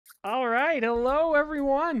right, hello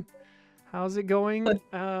everyone. How's it going?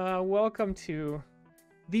 Welcome to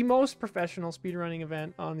the most professional speedrunning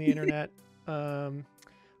event on the internet. I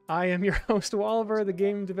am your host, Oliver, the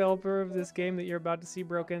game developer of this game that you're about to see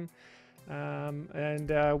broken.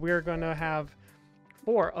 We're going to have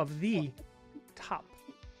four of the top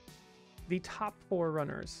 4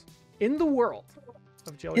 runners in the world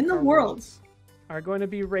of JellyCar Worlds are going to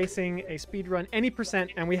be racing a speedrun any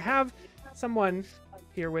percent, and we have someone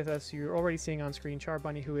here with us you're already seeing on screen, Char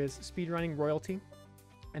Bunny, who is speedrunning royalty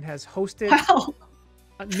and has hosted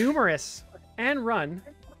numerous and run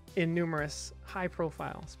in numerous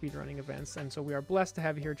high-profile speedrunning events. And so we are blessed to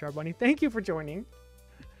have you here, Char Bunny. Thank you for joining.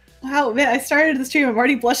 Wow, man, I started the stream. I'm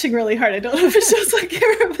already blushing really hard. I don't know if it shows on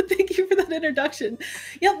camera, but thank you for that introduction.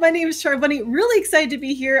 Yep, my name is Char Bunny. Really excited to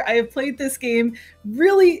be here. I have played this game.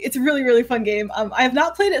 It's a really, really fun game. I have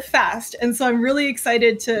not played it fast, and so I'm really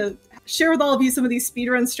excited to share with all of you some of these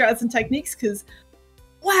speedrun strats and techniques, because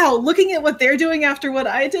wow, looking at what they're doing after what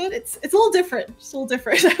I did, it's a little different. It's a little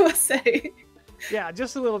different, I must say. Yeah,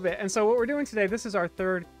 just a little bit. And so what we're doing today, this is our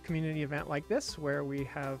third community event like this, where we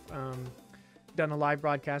have done a live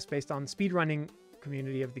broadcast based on the speedrunning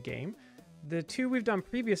community of the game. The two we've done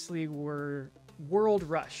previously were World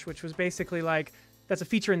Rush, which was basically like, that's a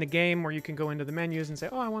feature in the game where you can go into the menus and say,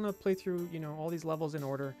 oh, I want to play through, you know, all these levels in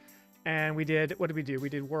order. And we did, what did we do? We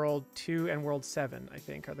did World 2 and World 7, I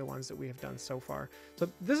think, are the ones that we have done so far. So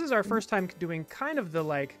this is our first time doing kind of the,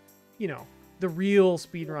 like, you know, the real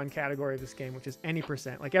speedrun category of this game, which is any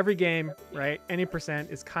percent. Like every game, right? Any percent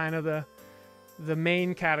is kind of the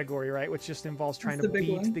main category, right? Which just involves trying to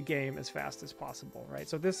beat the game as fast as possible, right?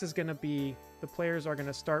 So this is going to be, the players are going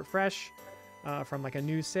to start fresh from like a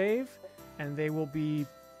new save, and they will be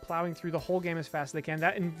plowing through the whole game as fast as they can.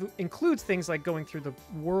 That includes things like going through the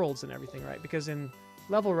worlds and everything, right? Because in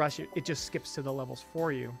Level Rush, it just skips to the levels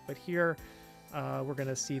for you. But here, we're going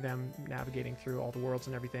to see them navigating through all the worlds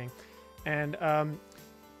and everything. And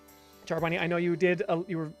Char Bunny, I know you did.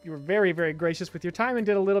 You were very, very gracious with your time and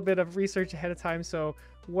did a little bit of research ahead of time. So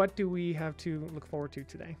what do we have to look forward to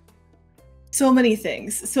today? So many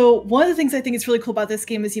things. So one of the things I think is really cool about this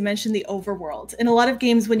game is you mentioned the overworld. In a lot of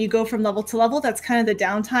games, when you go from level to level, that's kind of the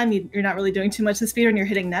downtime. You're not really doing too much in the speed and you're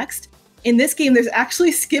hitting next. In this game, there's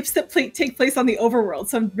actually skips that take place on the overworld.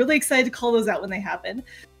 So I'm really excited to call those out when they happen.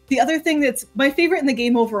 The other thing that's my favorite in the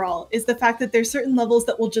game overall is the fact that there's certain levels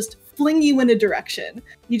that will just fling you in a direction.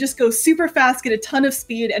 You just go super fast, get a ton of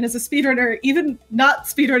speed, and as a speedrunner, even not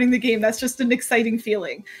speedrunning the game, that's just an exciting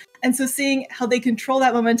feeling. And so seeing how they control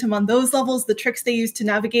that momentum on those levels, the tricks they use to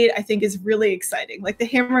navigate, I think is really exciting. Like the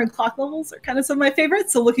hammer and clock levels are kind of some of my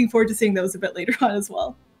favorites, so looking forward to seeing those a bit later on as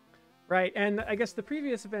well. Right, and I guess the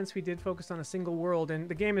previous events we did focus on a single world, and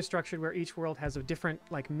the game is structured where each world has a different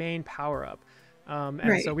like main power-up.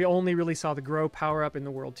 So we only really saw the grow power-up in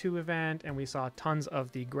the World 2 event, and we saw tons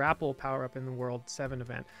of the grapple power-up in the World 7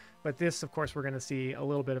 event. But this, of course, we're going to see a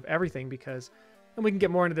little bit of everything because, and we can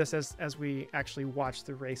get more into this as we actually watch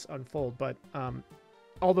the race unfold, but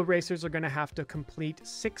all the racers are going to have to complete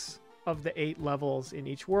 6 of the 8 levels in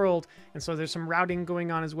each world, and so there's some routing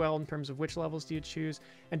going on as well in terms of which levels do you choose,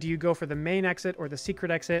 and do you go for the main exit or the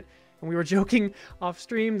secret exit? And we were joking off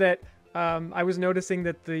stream that I was noticing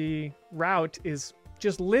that the route is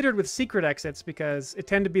just littered with secret exits because it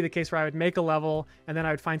tended to be the case where I would make a level and then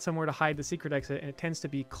I would find somewhere to hide the secret exit, and it tends to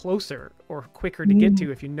be closer or quicker to get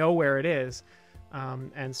to if you know where it is.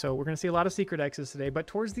 And so we're going to see a lot of secret exits today, but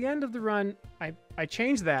towards the end of the run, I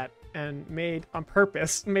changed that and made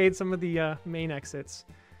some of the main exits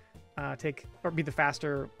be the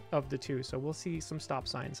faster of the two. So we'll see some stop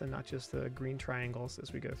signs and not just the green triangles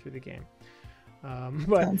as we go through the game.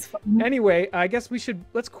 But anyway, I guess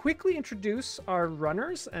let's quickly introduce our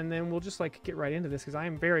runners, and then we'll just like get right into this because I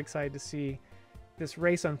am very excited to see this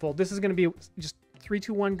race unfold. This is going to be just 3,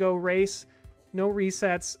 2, 1 go race, no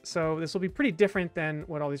resets. So this will be pretty different than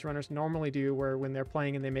what all these runners normally do, where when they're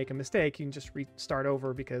playing and they make a mistake, you can just restart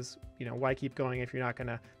over because, you know, why keep going if you're not going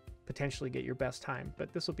to potentially get your best time?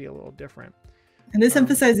 But this will be a little different. And this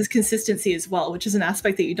emphasizes consistency as well, which is an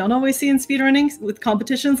aspect that you don't always see in speedrunning with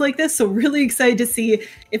competitions like this. So really excited to see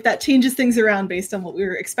if that changes things around based on what we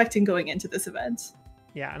were expecting going into this event.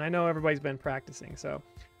 Yeah, and I know everybody's been practicing, so...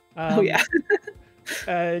 oh, yeah.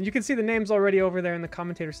 You can see the names already over there in the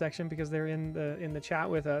commentator section because they're in the chat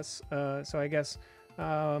with us. So I guess,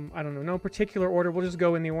 I don't know, no particular order. We'll just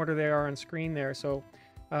go in the order they are on screen there. So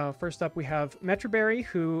first up we have Metroberry,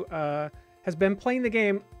 who... has been playing the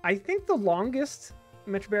game, I think the longest,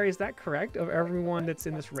 Metroberry, is that correct, of everyone that's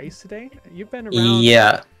in this race today? You've been around.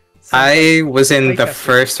 Yeah, I was in the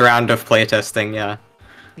first round of playtesting, yeah.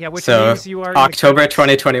 Yeah, which so means you are October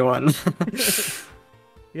 2021.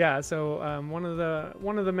 Yeah, so one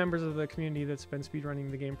of the members of the community that's been speedrunning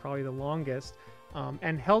the game probably the longest,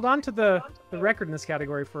 and held on to the record in this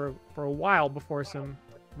category for a while before some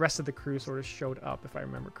rest of the crew sort of showed up, if I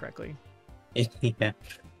remember correctly. Yeah.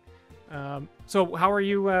 So how are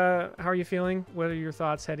you feeling? What are your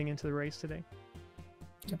thoughts heading into the race today?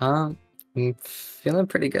 I'm feeling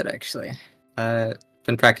pretty good actually.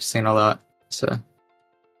 Been practicing a lot, so.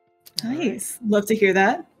 Nice. Love to hear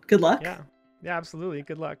that. Good luck. Yeah, absolutely.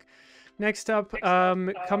 Good luck. Next up,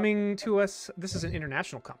 coming to us, this is an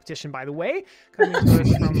international competition, by the way. Coming to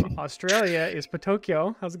us from Australia is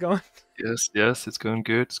Potokyo. How's it going? Yes, it's going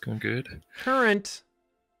good. It's going good. Current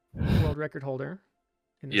world record holder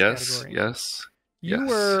in this category. Yes. You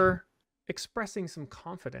were expressing some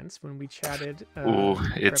confidence when we chatted.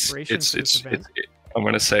 It's I'm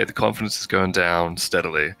going to say the confidence is going down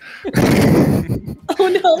steadily. Oh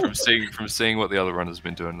no! From seeing what the other runners have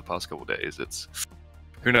been doing the past couple of days, it's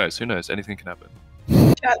who knows? Anything can happen.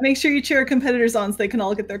 Chat, make sure you cheer our competitors on so they can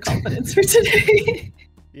all get their confidence for today.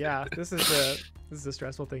 Yeah, this is a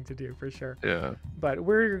stressful thing to do for sure. Yeah. But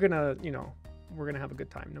we're gonna have a good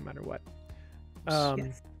time no matter what.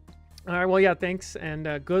 Yes. All right. Well, yeah. Thanks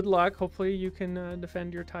and good luck. Hopefully you can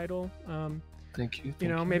defend your title. Thank you.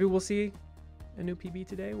 Maybe we'll see a new PB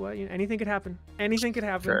today. Well, anything could happen. Anything could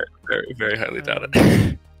happen. Very, very, very highly doubt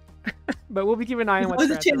it. But we'll be keeping an eye on what's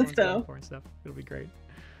a chance, though. And stuff. It'll be great.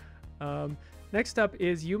 Next up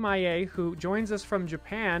is Yuumayay, who joins us from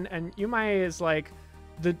Japan, and Yuumayay is like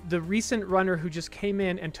the recent runner who just came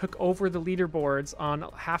in and took over the leaderboards on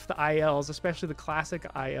half the ILs, especially the classic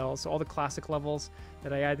ILs, so all the classic levels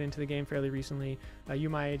that I added into the game fairly recently.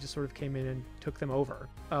 Yuumayay just sort of came in and took them over,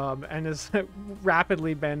 and has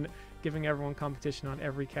rapidly been giving everyone competition on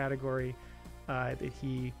every category that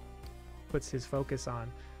he puts his focus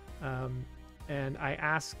on. And I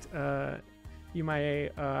asked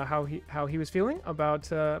Yuumayay how he was feeling about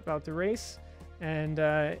the race, and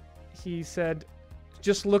he said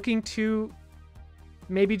just looking to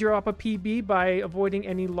maybe drop a PB by avoiding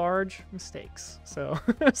any large mistakes. So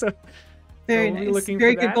very nice.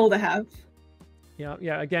 Very good goal to have.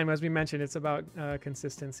 Yeah. Again, as we mentioned, it's about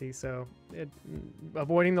consistency. So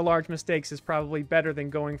avoiding the large mistakes is probably better than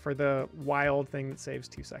going for the wild thing that saves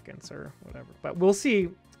 2 seconds or whatever. But we'll see.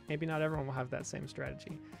 Maybe not everyone will have that same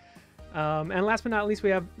strategy. And last but not least, we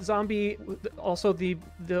have Zombie, also the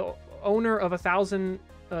owner of 1,000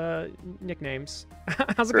 nicknames.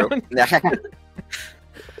 How's it going?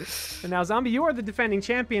 And now, Zombie, you are the defending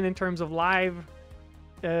champion in terms of live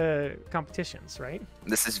competitions, right?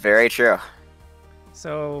 This is very true.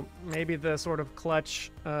 So maybe the sort of clutch,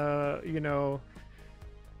 perform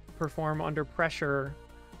under pressure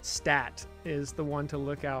stat is the one to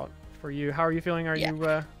look out for you. How are you feeling?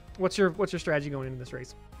 What's your strategy going into this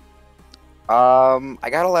race? I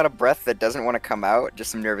got a lot of breath that doesn't want to come out,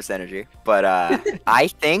 just some nervous energy. But I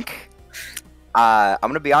think I'm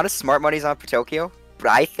gonna be honest, smart money's on Potokyo, but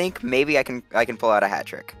I think maybe I can pull out a hat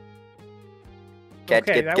trick. Get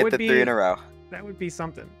the 3 in a row. That would be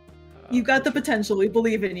something. You got the potential. We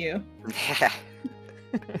believe in you. Yeah.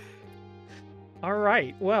 All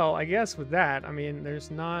right. Well, I guess with that, I mean,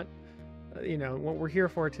 there's not, what we're here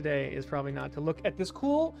for today is probably not to look at this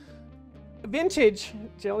cool vintage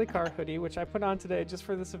JellyCar hoodie, which I put on today just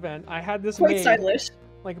for this event. I had this quite made stylish,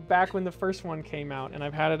 like back when the first one came out, and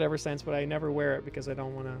I've had it ever since, but I never wear it because I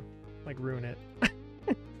don't want to like ruin it.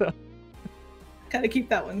 So. Gotta keep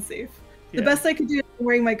that one safe. The best I could do is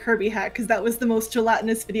wearing my Kirby hat, because that was the most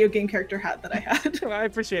gelatinous video game character hat that I had. I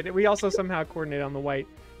appreciate it. We also somehow coordinated on the white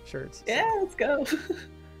shirts. So. Yeah, let's go.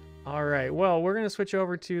 All right. Well, we're going to switch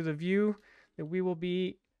over to the view that we will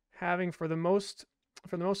be having for the most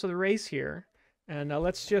of the race here. And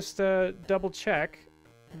let's just double check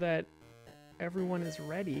that everyone is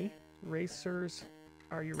ready. Racers,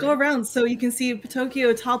 are you ready? Go around so you can see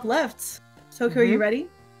Potokyo top left. Potokyo, are you ready?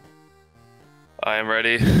 I am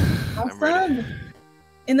ready. Awesome. I'm ready.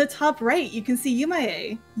 In the top right, you can see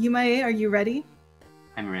Yuumayay. Yuumayay, are you ready?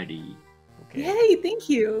 I'm ready. Okay. Yay, thank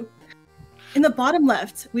you. In the bottom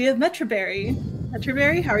left, we have Metroberry.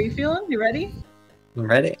 Metroberry, how are you feeling? You ready? I'm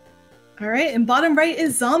ready. All right, and bottom right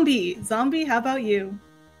is Zombie. Zombie, how about you?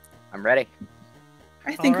 I'm ready.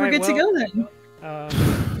 I think we're good to go then.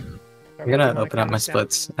 I'm gonna open up my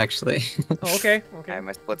splits, actually. Oh, okay. I have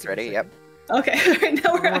my splits ready. Yep. Okay, right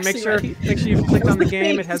now we're actually make sure ready. You've clicked on the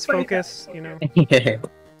game. It has focus. Yeah. Yeah.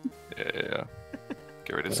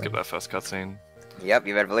 Get ready to skip that first cutscene. Yep,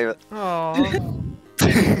 you better believe it. Oh.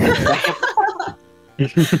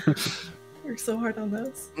 We're so hard on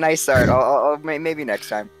those. Nice art. Maybe next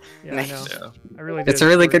time. Yeah, I know. Yeah. I really did. It's a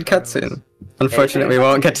really good cutscene. Unfortunately, we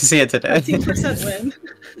won't get to see it today. 15% win.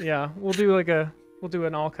 Yeah, we'll do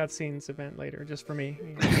an all cutscenes event later, just for me.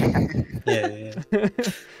 Yeah.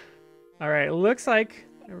 All right, looks like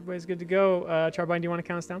everybody's good to go. Charbine, do you want to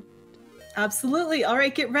count us down? Absolutely. All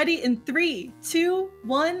right, get ready in 3, 2,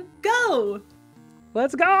 1, go!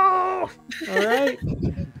 Let's go! All right.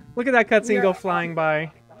 Look at that cutscene go flying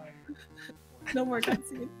by. No more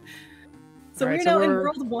cutscene. So All right, we're so now in we're-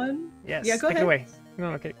 World 1. Yes, Yeah, go take ahead. it away.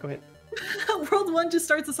 No, okay, go ahead. World 1 just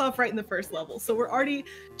starts us off right in the first level. So we're already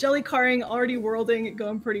jellycarring, already worlding,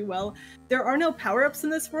 going pretty well. There are no power-ups in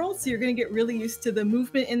this world, so you're going to get really used to the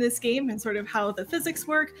movement in this game and sort of how the physics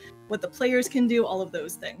work, what the players can do, all of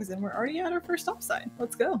those things. And we're already at our first stop sign.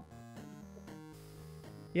 Let's go.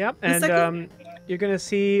 Yep, The and second- you're going to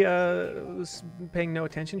see paying no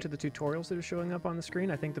attention to the tutorials that are showing up on the screen.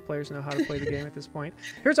 I think the players know how to play the game at this point.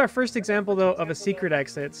 Here's our first example, though, of a secret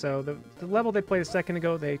exit. So the level they played a second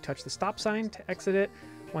ago, they touch the stop sign to exit it.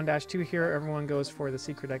 1-2 here, everyone goes for the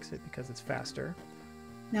secret exit because it's faster.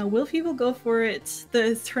 Now, will people go for it, the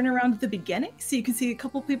turnaround at the beginning? So you can see a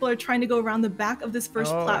couple people are trying to go around the back of this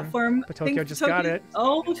first Oh, platform. I think Potokio just got it.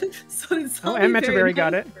 Oh, so did Oh, Zombie. and Very Metroberry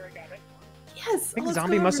got nice. it. Yes. I think let's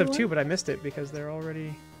Zombie go, must have everyone. too, but I missed it because they're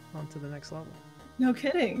already on to the next level. No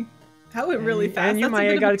kidding. That went really fast. And That's a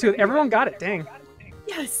bit Yuumayay of got a it too. tricky Everyone one. got it, dang.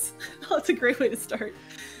 Yes. That's a great way to start.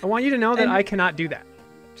 I want you to know that And- I cannot do that.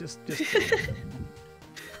 Just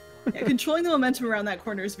Yeah, controlling the momentum around that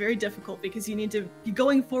corner is very difficult because you need to be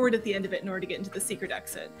going forward at the end of it in order to get into the secret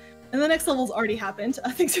exit. And the next level's already happened.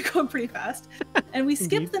 Things are going pretty fast. And we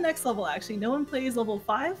skipped Indeed. the next level, actually. No one plays level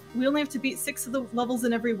 5. We only have to beat 6 of the levels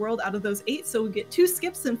in every world out of those 8, so we get 2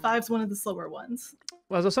 skips and 5's one of the slower ones.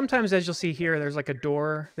 Well, so sometimes, as you'll see here, there's like a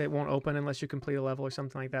door that won't open unless you complete a level or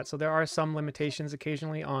something like that. So there are some limitations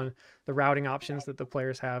occasionally on the routing options that the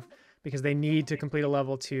players have because they need to complete a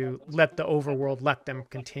level to let the overworld let them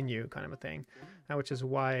continue, kind of a thing. Which is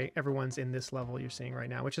why everyone's in this level you're seeing right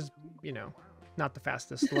now, which is, you know, not the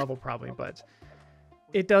fastest level probably, but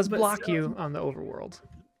it does But block still. you on the overworld.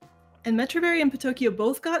 And Metroberry and Potokio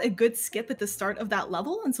both got a good skip at the start of that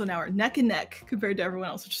level, and so now we're neck and neck compared to everyone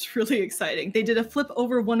else, which is really exciting. They did a flip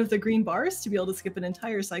over one of the green bars to be able to skip an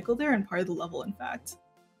entire cycle there, and part of the level, in fact.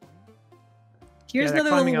 Here's Yeah, that another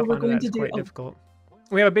climbing level up we're onto going that's to do. quite difficult.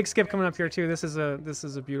 We have a big skip coming up here too. This is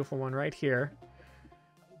a beautiful one right here.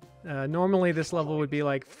 Normally this level would be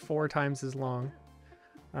like 4 times as long.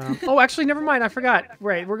 Oh, actually, never mind. I forgot.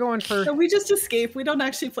 Right, we're going for. So we just escape. We don't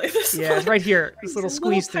actually play this. Yeah, it's right here. This It's little a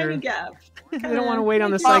squeeze tiny through. gap. They don't want to wait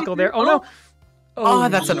on the Kinda cycle there. Oh no! Oh,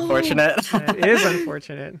 that's no. unfortunate. It is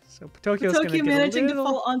unfortunate. So Potokio's going to Potokio get managing a to little.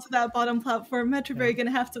 fall onto that bottom platform. Metroberry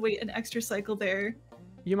gonna have to wait an extra cycle there.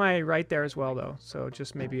 Yuumayay right there as well, though. So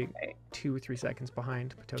just maybe 2 or 3 seconds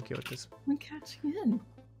behind Potokio at this. I'm catching in.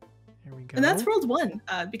 There we go. And that's World 1.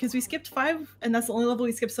 Because we skipped 5, and that's the only level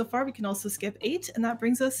we skipped so far, we can also skip 8, and that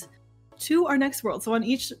brings us to our next world. So on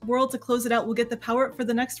each world to close it out, we'll get the power-up for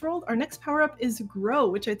the next world. Our next power-up is Grow,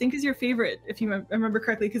 which I think is your favorite, if you remember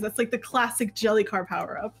correctly, because that's like the classic JellyCar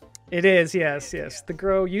power-up. It is, yes, yes. The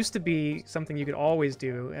grow used to be something you could always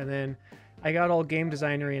do, and then I got all game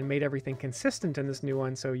designery and made everything consistent in this new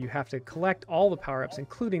one, so you have to collect all the power-ups,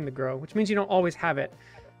 including the grow, which means you don't always have it,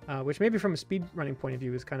 which maybe from a speedrunning point of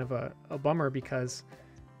view is kind of a bummer, because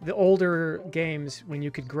the older games, when you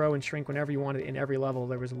could grow and shrink whenever you wanted in every level,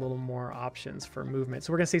 there was a little more options for movement.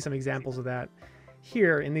 So we're going to see some examples of that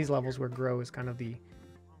here in these levels where grow is kind of the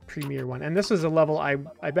premier one. And this was a level I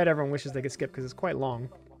bet everyone wishes they could skip because it's quite long.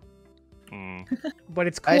 But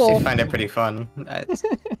it's I cool. actually find it pretty fun.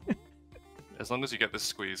 As long as you get this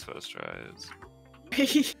squeeze first try.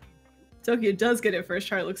 It's... Tokyo does get it first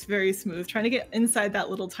try. It looks very smooth. Trying to get inside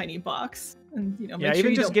that little tiny box, and make Yeah, sure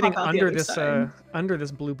even you just don't getting pop out the under other this side. under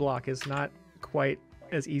this blue block is not quite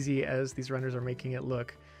as easy as these runners are making it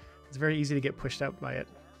look. It's very easy to get pushed up by it.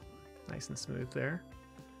 Nice and smooth there.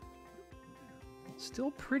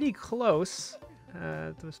 Still pretty close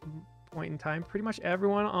at this point in time. Pretty much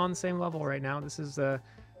everyone on the same level right now. This is the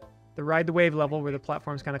ride the wave level where the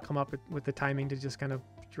platforms kind of come up with the timing to just kind of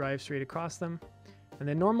drive straight across them. And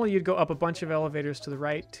then normally you'd go up a bunch of elevators to the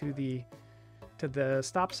right to the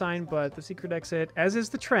stop sign, but the secret exit, as is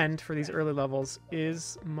the trend for these early levels,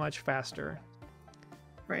 is much faster.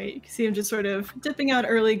 Right, you can see him just sort of dipping out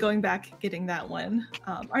early, going back, getting that one.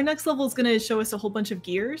 Our next level is going to show us a whole bunch of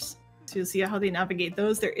gears, so you'll see how they navigate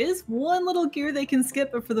those. There is one little gear they can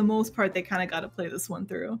skip, but for the most part, they kind of got to play this one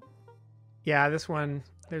through. Yeah, this one,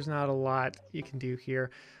 there's not a lot you can do here.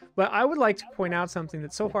 But I would like to point out something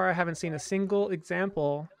that so far I haven't seen a single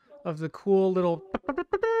example of the cool little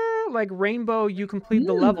like rainbow, you complete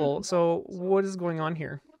the level. So what is going on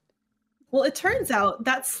here? Well, it turns out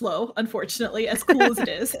that's slow, unfortunately, as cool as it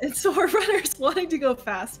is. And so our runners wanting to go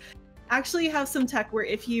fast actually have some tech where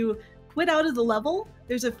if you quit out of the level,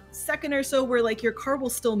 there's a second or so where like your car will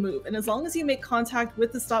still move. And as long as you make contact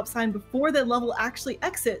with the stop sign before the level actually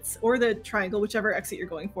exits, or the triangle, whichever exit you're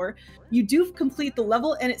going for, you do complete the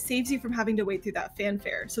level and it saves you from having to wait through that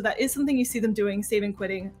fanfare. So that is something you see them doing, save and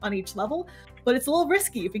quitting on each level. But it's a little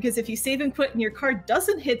risky because if you save and quit and your car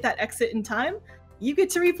doesn't hit that exit in time, you get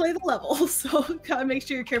to replay the level. So gotta make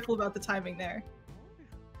sure you're careful about the timing there.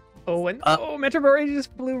 Oh, and Metro Beret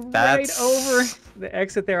just flew right over the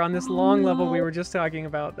exit there on this long level we were just talking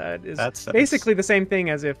about. That is basically the same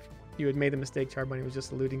thing as if you had made the mistake Char Bunny was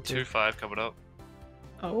just alluding to. 2-5 coming up.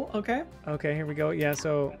 Oh, okay. Okay, here we go. Yeah,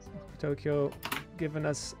 so Tokyo giving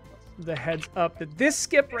us the heads up that this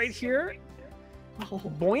skip right here,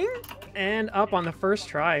 boing, and up on the first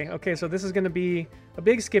try. Okay, so this is going to be a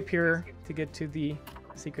big skip here to get to the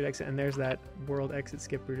secret exit, and there's that world exit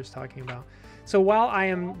skip we were just talking about. So while I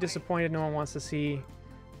am disappointed no one wants to see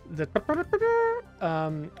the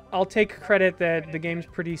I'll take credit that the game's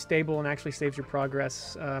pretty stable and actually saves your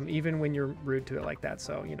progress even when you're rude to it like that.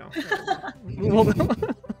 So, you know,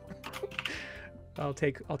 I'll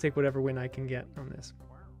take whatever win I can get on this,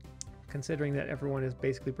 considering that everyone is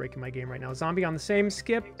basically breaking my game right now. Zombie on the same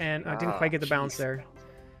skip, and I didn't quite get the bounce there.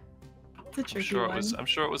 It's a tricky I'm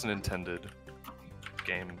sure it was an intended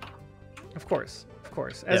game. Of course.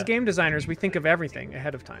 As game designers, we think of everything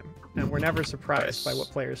ahead of time, and we're never surprised by what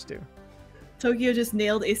players do. Tokyo just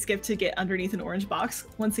nailed a skip to get underneath an orange box.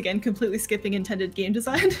 Once again, completely skipping intended game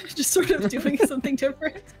design, just sort of doing something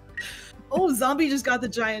different. Oh, Zombie just got the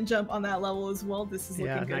giant jump on that level as well. This is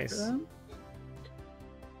looking good for them.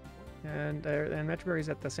 And Metrobury's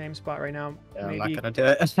at the same spot right now. Yeah, maybe, I'm not gonna do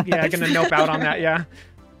it. Yeah, gonna nope out on that. Yeah.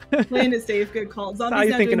 Playing it safe, good call. Zombie's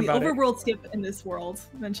now doing the overworld skip in this world.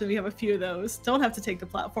 Mentioned we have a few of those. Don't have to take the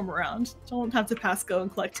platform around. Don't have to pass go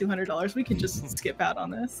and collect $200. We can just skip out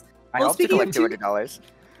on this. I hope to collect $200.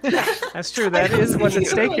 That's true. That is what's at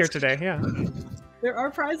stake here today. Yeah. There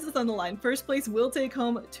are prizes on the line. First place will take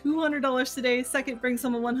home $200 today. Second brings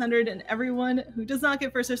home $100, and everyone who does not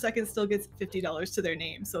get first or second still gets $50 to their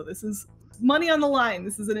name. So this is money on the line.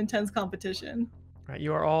 This is an intense competition. Right,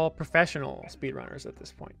 you are all professional speedrunners at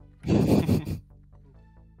this point.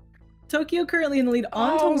 Tokyo currently in the lead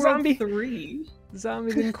on to World 3.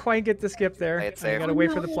 Zombie didn't quite get the skip there. I gotta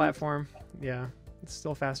wait for the platform. Yeah, it's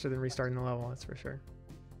still faster than restarting the level, that's for sure.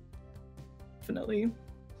 Definitely.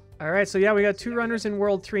 All right, so yeah, we got 2 runners in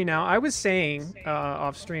World 3 now. I was saying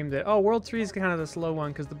off stream that, World 3 is kind of the slow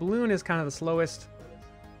one because the balloon is kind of the slowest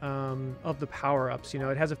of the power-ups. You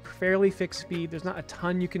know, it has a fairly fixed speed. There's not a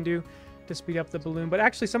ton you can do to speed up the balloon, but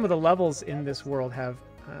actually some of the levels in this world have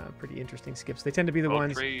pretty interesting skips. They tend to be the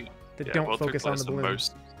ones that don't focus on the balloon.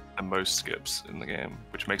 The most skips in the game,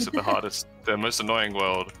 which makes it the hardest, the most annoying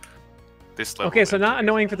world. This level. Okay, so not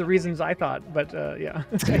annoying for the reasons I thought, but yeah.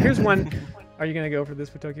 Here's one. Are you gonna go for this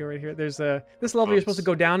for Tokyo right here? There's this level you're supposed to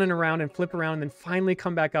go down and around and flip around and then finally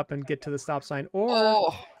come back up and get to the stop sign,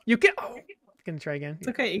 or you can. Gonna try again. It's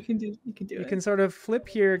okay. You can do it. You can sort of flip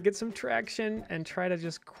here, get some traction, and try to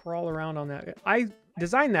just crawl around on that. I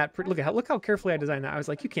designed that. Look how carefully I designed that. I was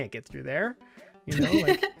like, you can't get through there. You know,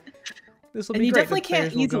 like this will be great. You definitely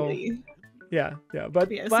can't easily. Yeah, but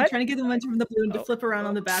so trying to get the momentum from the balloon to flip around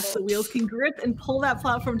on the back, so the wheels can grip and pull that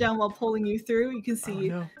platform down while pulling you through. You can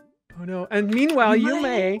see. Oh no! And meanwhile,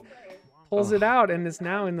 Yuumayay pulls it out and is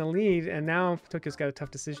now in the lead. And now Tokyo's got a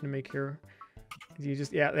tough decision to make here. You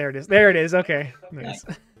just there it is. There it is. Okay, nice.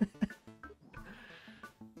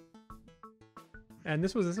 And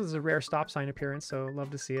this was a rare stop sign appearance, so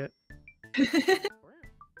love to see it.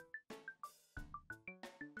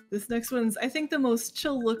 This next one's, I think, the most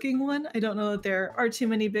chill looking one. I don't know that there are too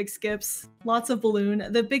many big skips. Lots of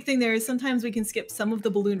balloon. The big thing there is sometimes we can skip some of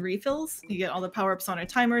the balloon refills. You get all the power-ups on a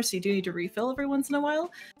timer, so you do need to refill every once in a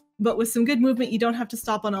while. But with some good movement, you don't have to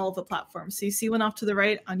stop on all of the platforms. So you see one off to the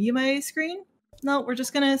right on Yuumayay's screen. No, we're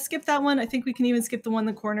just gonna skip that one. I think we can even skip the one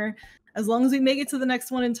in the corner. As long as we make it to the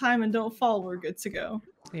next one in time and don't fall, we're good to go.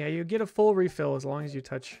 Yeah, you get a full refill as long as you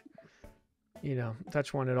touch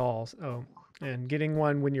one at all. So, and getting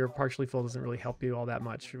one when you're partially full doesn't really help you all that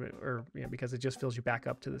much, or because it just fills you back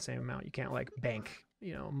up to the same amount. You can't like bank,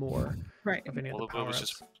 more of any of the power-ups. Was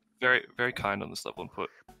just very, very kind on this level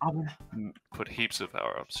and put heaps of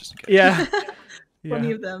power-ups just in case. Yeah,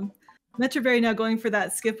 plenty of them. Metroberry now going for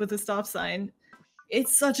that skip with the stop sign.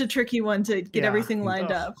 It's such a tricky one to get everything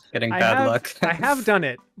lined up. Getting bad luck. I have done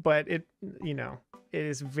it, but It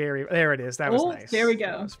is very... There it is. That was nice. There we go.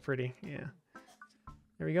 That was pretty. Yeah.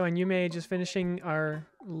 There we go. And Yuumayay just finishing our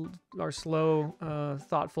slow,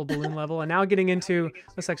 thoughtful balloon level. And now getting into...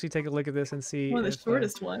 Let's actually take a look at this and see... One of the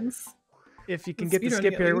shortest ones. If you can get the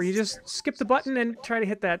skip here, where you just skip the button and try to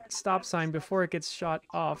hit that stop sign before it gets shot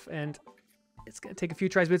off. And it's going to take a few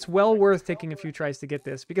tries, but it's well worth taking a few tries to get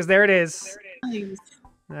this. Because there it is. Nice.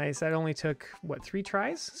 Nice. That only took, what, 3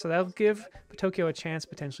 tries? So that'll give Tokyo a chance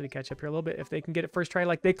potentially to catch up here a little bit if they can get it first try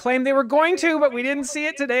like they claimed they were going to, but we didn't see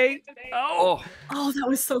it today. Oh, that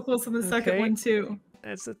was so close on the second one, too.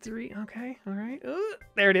 That's a 3. Okay. All right. Ooh,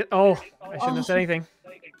 there it is. Oh, I shouldn't have said anything.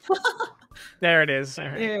 There it is. All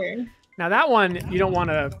right. There. Now that one, you don't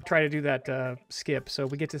want to try to do that skip, so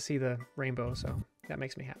we get to see the rainbow, so that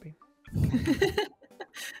makes me happy.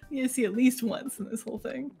 You see at least once in this whole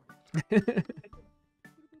thing.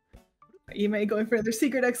 You may go for another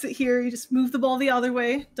secret exit here. You just move the ball the other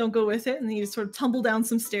way. Don't go with it. And then you just sort of tumble down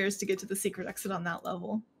some stairs to get to the secret exit on that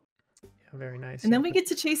level. Yeah, very nice. And then we get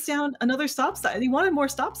to chase down another stop sign. He wanted more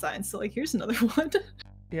stop signs. So like, here's another one.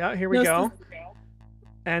 Yeah, here we go.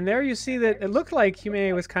 And there you see that it looked like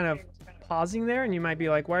Yuumayay was kind of pausing there. And you might be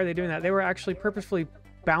like, why are they doing that? They were actually purposefully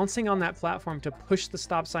bouncing on that platform to push the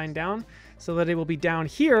stop sign down so that it will be down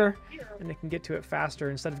here and they can get to it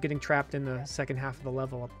faster instead of getting trapped in the second half of the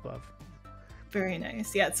level up above. Very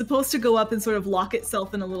nice. Yeah, it's supposed to go up and sort of lock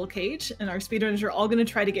itself in a little cage, and our speedrunners are all going to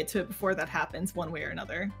try to get to it before that happens, one way or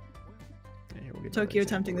another. Yeah, Tokyo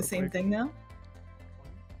attempting the same thing now.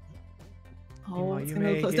 Oh, it's going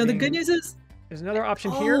to go close. Now, the good news is... There's another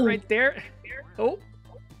option here, right there. Oh.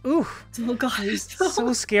 Ooh. Oh, God. It's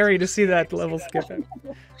so scary to see that level skip it.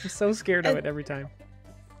 I'm so scared of it every time.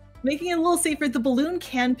 Making it a little safer, the balloon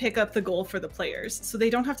can pick up the goal for the players, so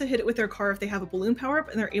they don't have to hit it with their car if they have a balloon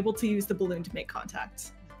power-up, and they're able to use the balloon to make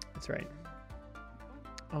contact. That's right.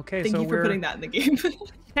 Okay, Thank you for putting that in the game.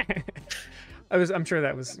 I'm sure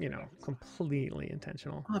that was, completely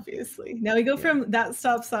intentional. Obviously. Now we go from that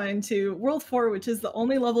stop sign to World 4, which is the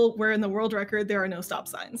only level where in the world record there are no stop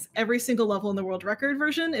signs. Every single level in the world record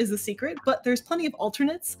version is a secret, but there's plenty of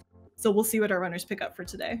alternates, so we'll see what our runners pick up for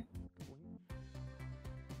today.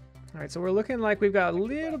 All right, so we're looking like we've got a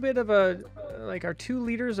little bit of like our 2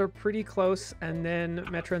 leaders are pretty close, and then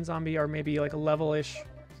Metra and Zombie are maybe like a level-ish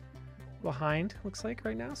behind, looks like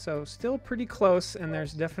right now. So still pretty close, and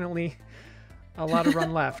there's definitely a lot of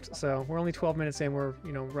run left. So we're only 12 minutes in. We're,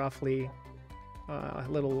 roughly a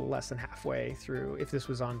little less than halfway through if this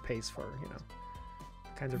was on pace for,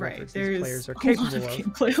 the kinds of efforts these players are capable of. There's a lot of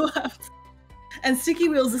gameplay left. And sticky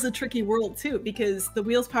wheels is a tricky world too, because the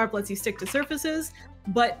wheels power-up lets you stick to surfaces,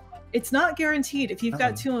 but it's not guaranteed. If you've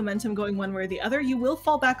got 2 momentum going one way or the other, you will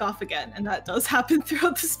fall back off again, and that does happen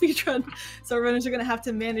throughout the speedrun. So runners are going to have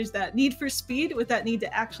to manage that need for speed with that need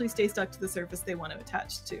to actually stay stuck to the surface they want to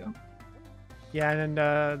attach to. Yeah, and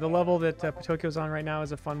the level that Tokyo's on right now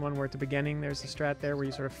is a fun one where at the beginning there's a strat there where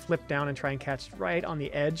you sort of flip down and try and catch right on the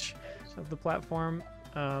edge of the platform,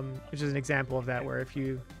 which is an example of that, where if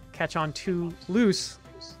you catch on too loose,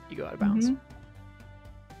 you go out of bounds. Mm-hmm.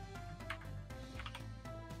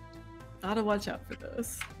 Gotta watch out for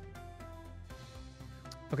those.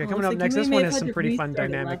 Okay, coming up next, this one has some pretty fun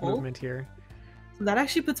dynamic movement here. So that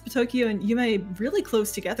actually puts Tokyo and Yuumayay really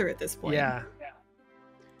close together at this point. Yeah.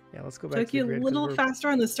 Yeah, let's go back Tokyo to the grid, a little faster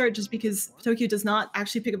on the start just because Tokyo does not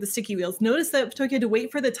actually pick up the sticky wheels. Notice that Tokyo had to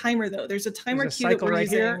wait for the timer though. There's a timer cue that we're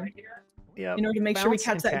using in order to make sure we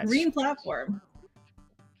catch that green platform.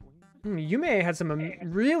 Yuumayay had some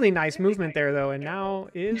really nice movement there though, and now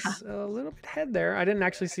is a little bit ahead there. I didn't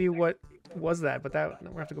actually see what was that, but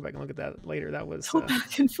we'll have to go back and look at that later. That was go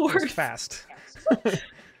back and forth. Was fast.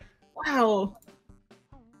 Wow.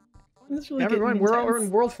 Really we're in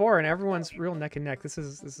World 4 and everyone's real neck and neck. This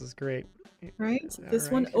is great. Right?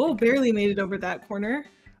 This one barely made it over that corner.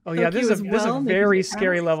 Oh yeah, this is a very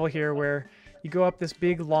scary level here where you go up this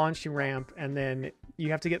big launch ramp and then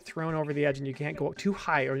you have to get thrown over the edge and you can't go too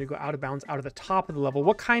high or you go out of bounds out of the top of the level.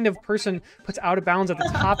 What kind of person puts out of bounds at the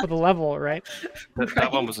top of the level, right?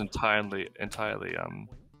 That one was entirely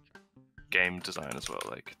game design as well.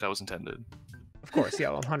 Like that was intended. Of course, yeah,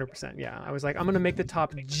 100%. Yeah, I was like, I'm gonna make the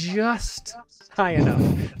top just high enough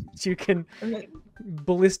so you can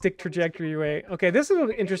ballistic trajectory away. Okay, this is an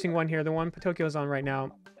interesting one here. The one Tokyo's on right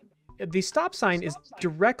now. The stop sign is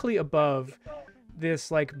directly above this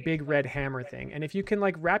like big red hammer thing, and if you can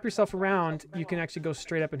like wrap yourself around, you can actually go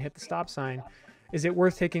straight up and hit the stop sign. Is it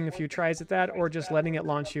worth taking a few tries at that, or just letting it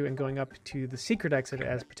launch you and going up to the secret exit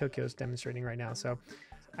as Tokyo's demonstrating right now? So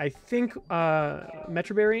I think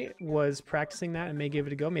Metroberry was practicing that and may give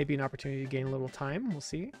it a go. Maybe an opportunity to gain a little time. We'll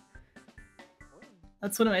see.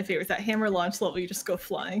 That's one of my favorites. That hammer launch level, you just go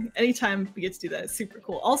flying. Anytime we get to do that, it's super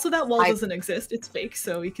cool. Also, that wall doesn't exist. It's fake,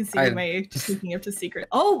 so you can see Yuumayay just sneaking up to secret.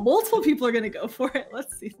 Oh, multiple people are going to go for it.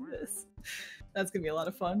 Let's see this. That's going to be a lot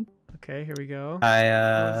of fun. Okay, here we go.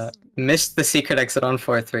 I missed the secret exit on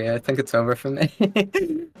 4-3. I think it's over for me.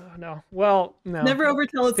 Oh, no. Well, no. Never over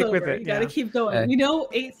till it's over. With it, you got to keep going. You know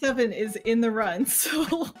 8-7 is in the run,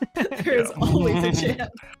 so there's always a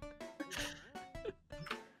chance.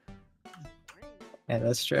 Yeah,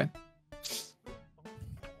 that's true.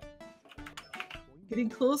 Getting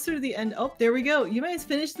closer to the end. Oh, there we go. You might have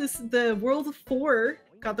finished the World 4,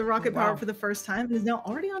 got the rocket power for the first time, and is now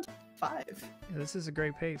already on 5. Yeah, this is a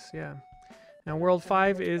great pace, yeah. Now, World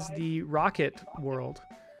 5 is the Rocket World,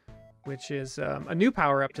 which is a new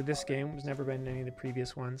power-up to this game. There's never been in any of the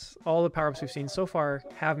previous ones. All the power-ups we've seen so far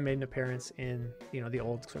have made an appearance in, you know, the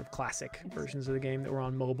old sort of classic versions of the game that were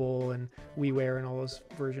on mobile and WiiWare and all those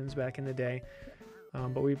versions back in the day.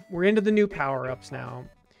 But we're into the new power-ups now.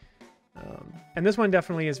 And this one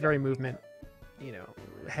definitely is very movement, you know,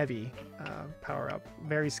 heavy power-up,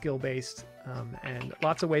 very skill-based, and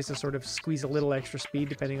lots of ways to sort of squeeze a little extra speed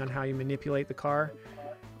depending on how you manipulate the car.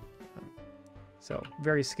 So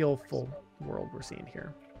very skillful world we're seeing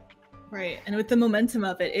here. Right, and with the momentum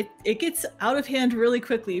of it, it gets out of hand really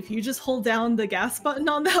quickly. If you just hold down the gas button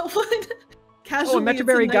on that one, casually, and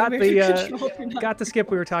Metroberry got the skip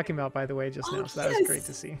we were talking about, by the way, just now. So that was great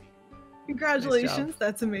to see. Congratulations, nice,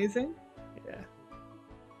 that's amazing. Yeah.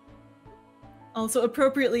 Also,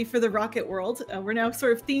 appropriately for the Rocket World, we're now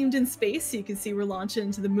sort of themed in space, so you can see we're launching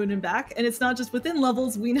to the moon and back. And it's not just within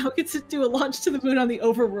levels, we now get to do a launch to the moon on the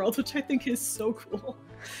overworld, which I think is so cool.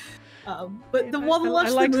 But the launch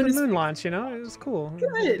I liked the moon launch, you know? It was cool.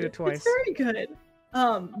 Good. Did it twice. It's very good.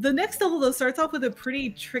 The next level, though, starts off with a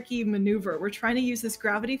pretty tricky maneuver. We're trying to use this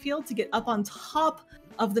gravity field to get up on top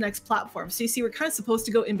of the next platform. So you see we're kind of supposed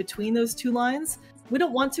to go in between those two lines. We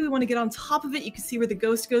don't want to. We want to get on top of it. You can see where the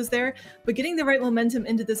ghost goes there. But getting the right momentum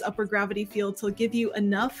into this upper gravity field to give you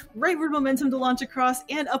enough rightward momentum to launch across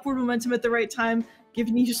and upward momentum at the right time,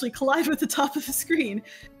 given you usually collide with the top of the screen,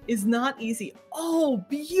 is not easy. Oh,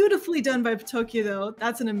 beautifully done by Tokyo, though.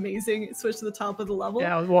 That's an amazing switch to the top of the level.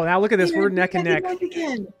 Yeah, well, now look at this. We're neck and neck.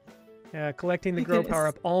 Again. Yeah, collecting the grow power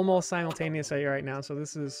up almost simultaneously right now. So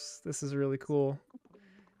this is really cool.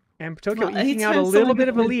 And Tokyo eking out a little bit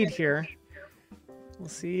of a lead here. We'll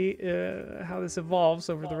see how this evolves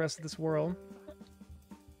over the rest of this world.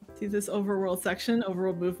 See this overworld section,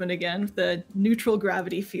 overworld movement again, with the neutral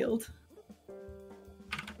gravity field.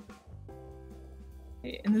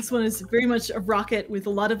 And this one is very much a rocket with a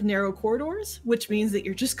lot of narrow corridors, which means that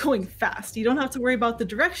you're just going fast. You don't have to worry about the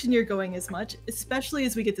direction you're going as much, especially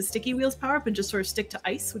as we get the sticky wheels power up and just sort of stick to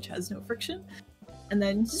ice, which has no friction. And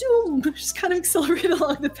then zoom, just kind of accelerate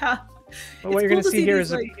along the path. But what you're going to see here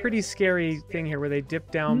is a pretty scary thing here where they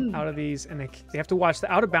dip down out of these and they have to watch.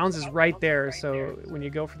 The out of bounds is right there. So when you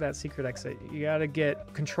go for that secret exit, you got to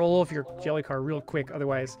get control of your JellyCar real quick.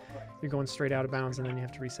 Otherwise, you're going straight out of bounds and then you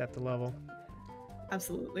have to reset the level.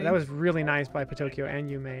 Absolutely. But that was really nice by Tokyo and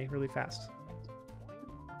Yuumayay, really fast.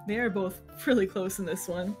 They are both really close in this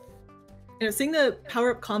one. You know, seeing the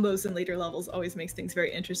power-up combos in later levels always makes things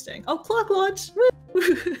very interesting. Oh, clock launch!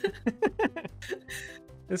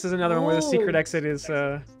 This is another one where the secret exit is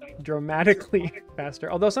dramatically faster.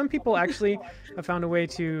 Although some people actually have found a way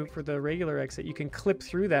to, for the regular exit, you can clip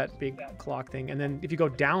through that big clock thing, and then if you go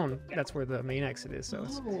down, that's where the main exit is. So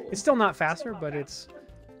it's still not faster, but it's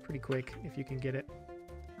pretty quick if you can get it.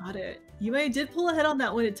 Got it. Yuumayay did pull ahead on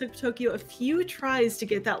that one. It took Tokyo a few tries to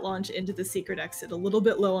get that launch into the secret exit, a little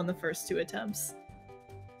bit low on the first 2 attempts.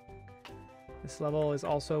 This level is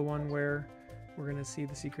also one where we're going to see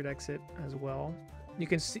the secret exit as well. You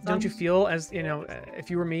can see, don't you feel, as you know, if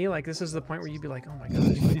you were me, like this is the point where you'd be like, oh my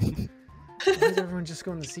gosh, why is everyone just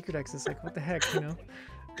going to the secret exit? It's like, what the heck, you know?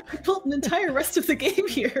 We built an entire rest of the game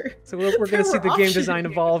here. So we're going to see the game design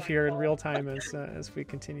evolve here in real time as we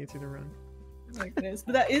continue through the run. Oh my goodness.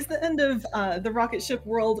 But that is the end of the rocket ship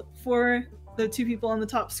world for the 2 people on the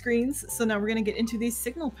top screens. So now we're going to get into the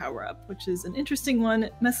signal power-up, which is an interesting one.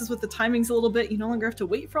 It messes with the timings a little bit. You no longer have to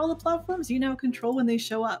wait for all the platforms. You now control when they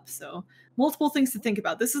show up. So multiple things to think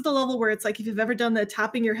about. This is the level where it's like if you've ever done the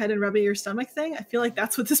tapping your head and rubbing your stomach thing, I feel like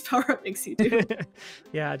that's what this power-up makes you do.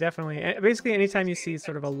 Yeah, definitely. Basically, anytime you see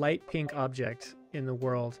sort of a light pink object in the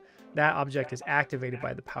world, that object is activated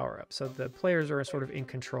by the power-up. So the players are sort of in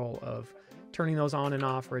control of turning those on and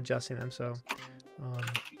off or adjusting them. So a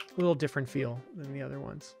little different feel than the other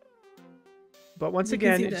ones. But once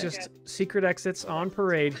again, it's just secret exits on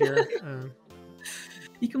parade here.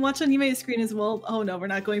 You can watch on Yuumayay's screen as well. Oh no, we're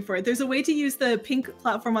not going for it. There's a way to use the pink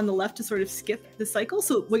platform on the left to sort of skip the cycle.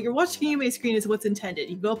 So what you're watching on Yuumayay's screen is what's intended.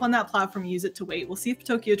 You go up on that platform, use it to wait. We'll see if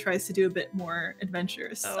Tokyo tries to do a bit more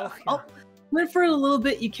adventurous stuff. Yeah. Oh, went for it a little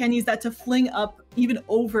bit. You can use that to fling up even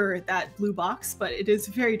over that blue box, but it is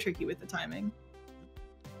very tricky with the timing.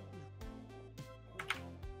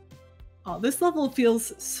 Oh, this level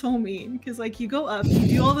feels so mean because like you go up, you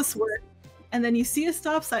do all this work, and then you see a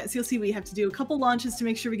stop sign. So you'll see we have to do a couple launches to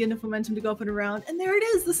make sure we get enough momentum to go up and around. And there it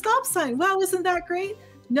is, the stop sign. Wow, isn't that great?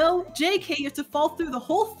 No, JK, you have to fall through the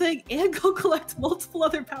whole thing and go collect multiple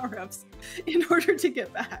other power-ups in order to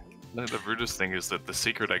get back. No, the rudest thing is that the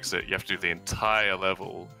secret exit, you have to do the entire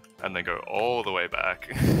level and then go all the way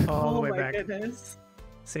back. All the way my back. Goodness.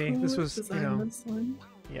 See, Who this was, designed this one?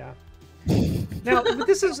 yeah. Now, but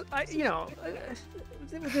this is, what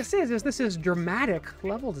this is dramatic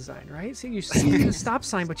level design, right? See, you see the stop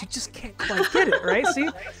sign, but you just can't quite get it, right? See,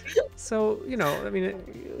 so I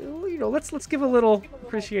mean, let's give a little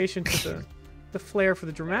appreciation to the flair for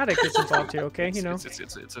the dramatic that's involved here, okay? It's a nice, it's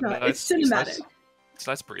cinematic. It's a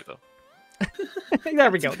nice breather.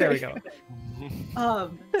 There we go. There we go. Tokyo, All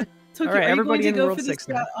right, are you everybody going to in go World for the 6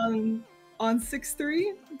 now. strat on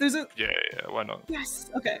 6-3? There's a Yeah, why not?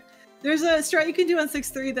 yes. Okay. There's a strat you can do on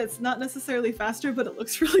 6-3 that's not necessarily faster, but it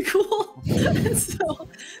looks really cool. And so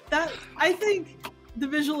that I think the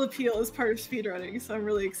visual appeal is part of speedrunning, so I'm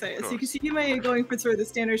really excited. So you can see Yuumayay going for sort of the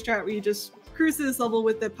standard strat where you just cruise to this level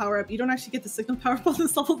with the power up. You don't actually get the signal power up on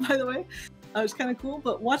this level, by the way. Which is kind of cool,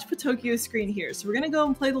 but watch Tokyo's screen here. So we're gonna go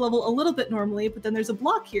and play the level a little bit normally, but then there's a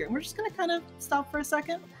block here, and we're just gonna kind of stop for a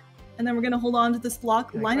second, and then we're gonna hold on to this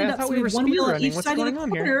block, line it up so we have one wheel on each side of the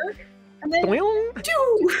corner, and then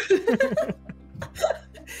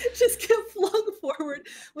just get flung forward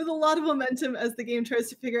with a lot of momentum as the game tries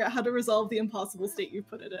to figure out how to resolve the impossible state you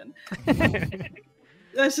put it in.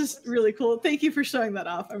 That's just really cool. Thank you for showing that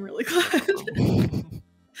off. I'm really glad.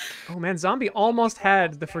 Oh man, Zombie almost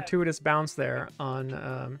had the fortuitous bounce there on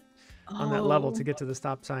that level to get to the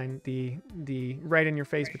stop sign, the right in your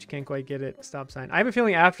face, but you can't quite get it stop sign. I have a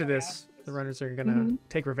feeling after this, the runners are gonna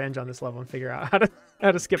take revenge on this level and figure out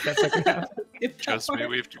how to skip that second half. Trust me,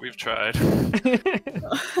 we've tried.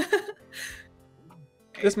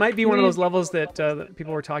 This might be one of those levels that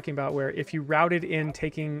people were talking about, where if you routed in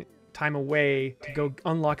taking time away to go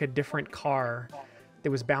unlock a different car that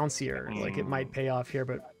was bouncier, like it might pay off here,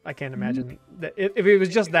 but I can't imagine that if it was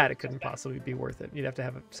just that, it couldn't possibly be worth it. You'd have to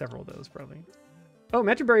have several of those probably. Oh,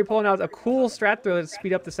 Metroberry pulling out a cool strat throw to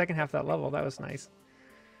speed up the second half of that level. That was nice.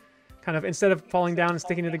 Kind of, instead of falling down and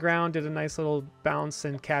sticking to the ground, did a nice little bounce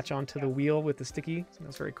and catch onto the wheel with the sticky. That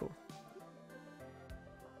was very cool.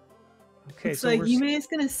 Okay, so Yuumayay is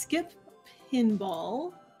gonna skip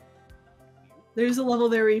pinball. There's a level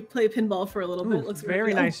there where you play pinball for a little bit. Looks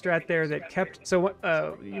very nice strat there that kept. So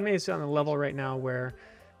Yuumayay is on a level right now where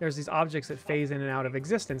there's these objects that phase in and out of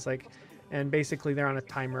existence, and basically they're on a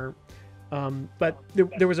timer. But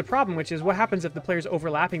there was a problem, which is what happens if the player's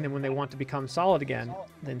overlapping them when they want to become solid again?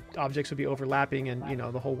 Then objects would be overlapping, and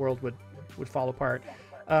the whole world would fall apart.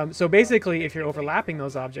 So basically, if you're overlapping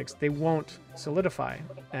those objects, they won't solidify.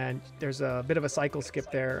 And there's a bit of a cycle skip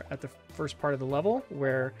there at the first part of the level,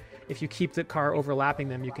 where if you keep the car overlapping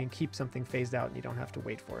them, you can keep something phased out and you don't have to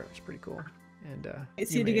wait for it, which is pretty cool. And I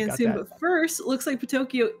see it again soon, but first, it looks like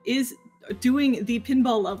Tokyo is doing the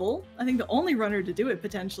pinball level. I think the only runner to do it,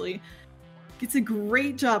 potentially. It's a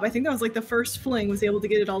great job. I think that was like the first fling, was able to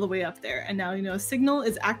get it all the way up there. And now, signal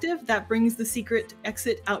is active. That brings the secret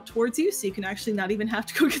exit out towards you, so you can actually not even have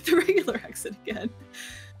to go get the regular exit again.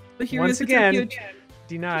 But here once again,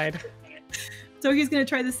 denied. Tokyo's going to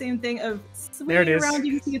try the same thing of swinging around.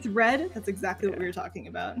 You can see it's red. That's exactly what we were talking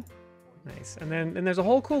about. Nice. And then there's a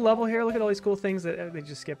whole cool level here. Look at all these cool things that they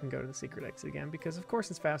just skip and go to the secret exit again, because of course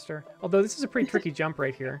it's faster. Although this is a pretty tricky jump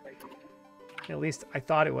right here. At least I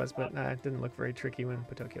thought it was, but it didn't look very tricky when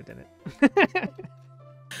Tokyo did it.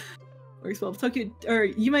 Works well.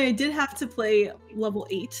 Yuumayay did have to play level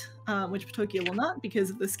 8, which Tokyo will not because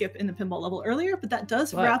of the skip in the pinball level earlier, but that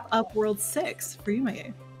does wrap up World 6 for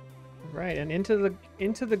Yuumayay. Right, and into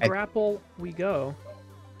the grapple we go.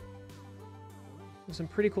 There's some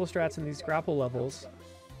pretty cool strats in these grapple levels.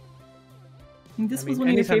 This was one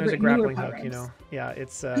of your favorite there's a grappling hook, yeah,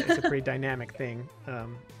 it's a pretty dynamic thing.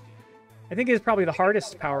 I think it's probably the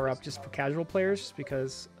hardest power up just for casual players, just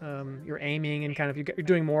because you're aiming and you're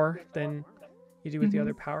doing more than you do with the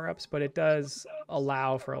other power ups, but it does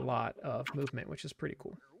allow for a lot of movement, which is pretty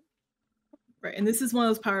cool. Right, and this is one of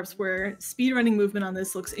those power ups where speedrunning movement on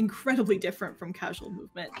this looks incredibly different from casual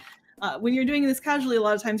movement. When you're doing this casually, a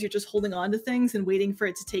lot of times you're just holding on to things and waiting for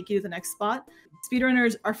it to take you to the next spot.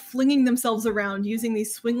 speedrunners are flinging themselves around using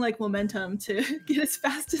these swing-like momentum to get as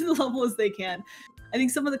fast to the level as they can. I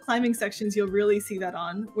think some of the climbing sections you'll really see that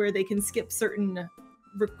on, where they can skip certain,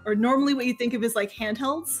 or normally what you think of as like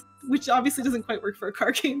handhelds, which obviously doesn't quite work for a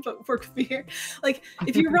car game, but work for here. Like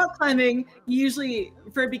if you're rock climbing, usually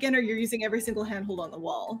for a beginner, you're using every single handhold on the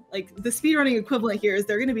wall. Like the speedrunning equivalent here is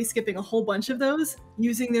they're going to be skipping a whole bunch of those,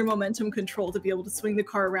 using their momentum control to be able to swing the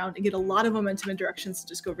car around and get a lot of momentum and directions to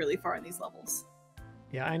just go really far in these levels.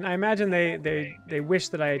 Yeah, and I imagine they wish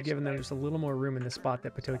that I had given them just a little more room in the spot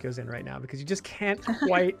that Potokio's in right now, because you just can't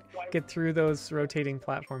quite get through those rotating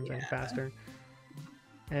platforms any faster.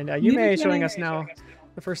 And Yuumayay is showing us now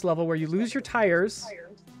the first level where you lose your tires.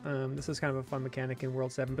 This is kind of a fun mechanic in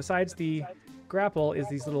World 7. Besides the grapple is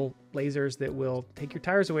these little lasers that will take your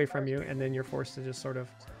tires away from you, and then you're forced to just sort of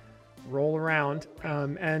roll around.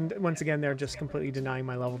 And once again, they're just completely denying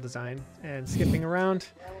my level design and skipping around,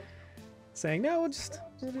 saying, no, we'll just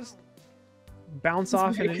bounce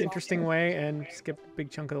off in an interesting way and skip a big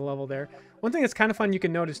chunk of the level there. One thing that's kind of fun you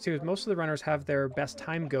can notice too is most of the runners have their best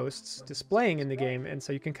time ghosts displaying in the game, and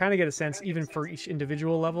so you can kind of get a sense even for each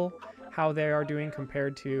individual level how they are doing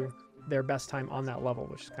compared to their best time on that level,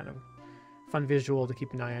 which is kind of fun visual to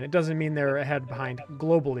keep an eye on. It doesn't mean they're ahead behind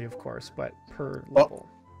globally, of course, but per level.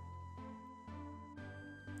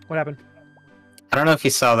 What happened? I don't know if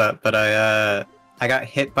you saw that, but I got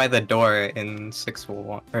hit by the door in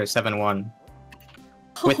 6-1 or 7-1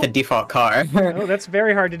 with the default car. Oh, that's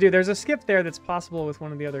very hard to do. There's a skip there that's possible with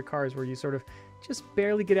one of the other cars where you sort of just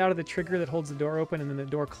barely get out of the trigger that holds the door open, and then the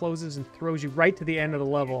door closes and throws you right to the end of the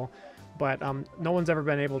level. But no one's ever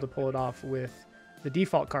been able to pull it off with the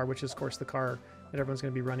default car, which is, of course, the car that everyone's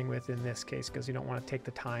going to be running with in this case, because you don't want to take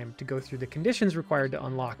the time to go through the conditions required to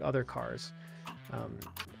unlock other cars,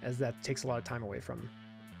 as that takes a lot of time away from,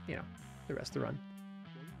 you know, the rest of the run.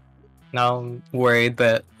 Now I'm worried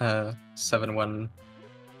that 7-1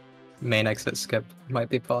 main exit skip might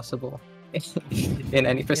be possible in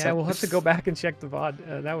any percent. Yeah, we'll have to go back and check the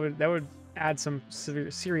VOD. That would add some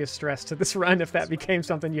serious stress to this run if that became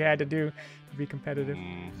something you had to do to be competitive.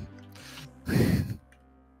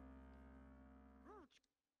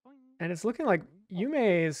 And it's looking like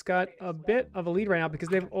Yuumayay has got a bit of a lead right now because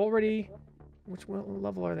they've already... Which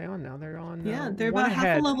level are they on now? They're on they're about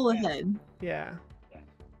half a level ahead. Yeah.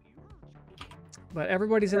 But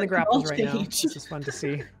everybody's in the grapples right now. This is fun to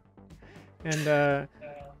see. And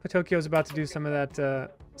Potokio's about to do some of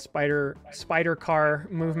that spider car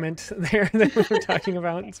movement there that we were talking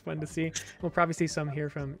about. It's fun to see. We'll probably see some here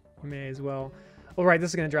from May as well. All right, this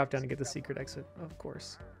is going to drop down and get the secret exit, of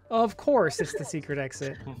course. Of course it's the secret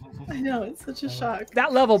exit. I know, it's such a shock.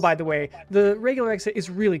 That level, by the way, the regular exit is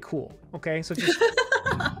really cool, okay? So just,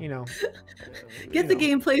 you know. Get the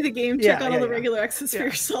game, play the game, check out all the regular exits for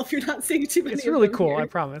yourself. You're not seeing too many It's really cool, here. I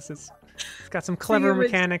promise. It's got some clever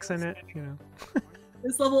mechanics in it, you know.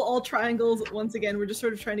 This level, all triangles. Once again, we're just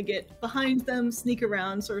sort of trying to get behind them, sneak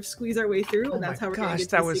around, sort of squeeze our way through, and that's how we're going to get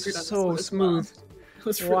to the secret on this one as well. It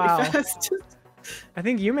was really fast. I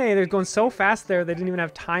think Yuumayay, they're going so fast there, they didn't even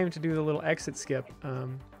have time to do the little exit skip.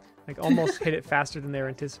 Like almost hit it faster than they were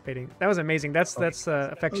anticipating. That was amazing. That's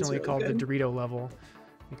affectionately really called the Dorito level,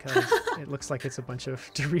 because it looks like it's a bunch of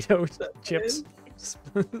Dorito chips.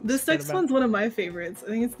 This next one's one of my favorites. I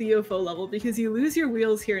think it's the UFO level, because you lose your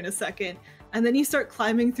wheels here in a second, and then you start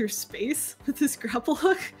climbing through space with this grapple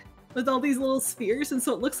hook with all these little spheres, and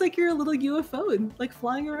so it looks like you're a little UFO and like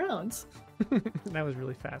flying around. That was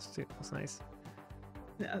really fast too. That's nice.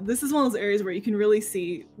 Yeah, this is one of those areas where you can really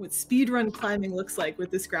see what speedrun climbing looks like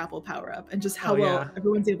with this grapple power-up, and just how well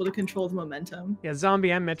everyone's able to control the momentum. Yeah,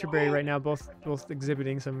 Zombie and Metroberry right now both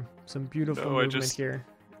exhibiting some beautiful movement here.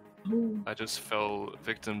 I just fell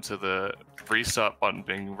victim to the restart button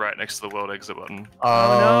being right next to the world exit button.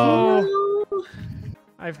 Oh no!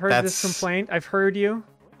 I've heard this complaint. I've heard you.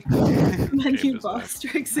 Menu boss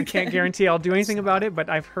strikes again. I can't guarantee I'll do anything about it,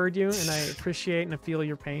 but I've heard you, and I appreciate and I feel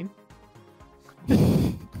your pain.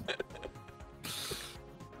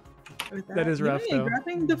 That is rough, though.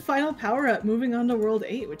 Grabbing the final power-up, moving on to World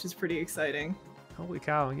 8, which is pretty exciting. Holy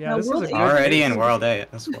cow. Yeah, now, this is already in World 8.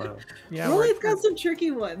 That's wild. Yeah, World 8's got some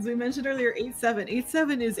tricky ones. We mentioned earlier 8-7.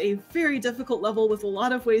 8-7 is a very difficult level with a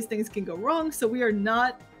lot of ways things can go wrong, so we are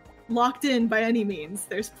not locked in by any means.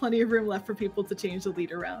 There's plenty of room left for people to change the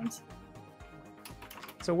lead around.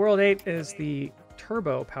 So World 8 is the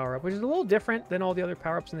turbo power-up, which is a little different than all the other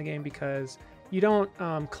power-ups in the game because you don't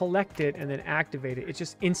collect it and then activate it. It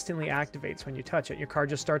just instantly activates when you touch it. Your car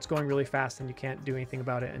just starts going really fast and you can't do anything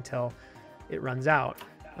about it until it runs out,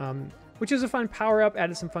 which is a fun power-up,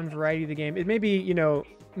 added some fun variety to the game. It maybe, you know,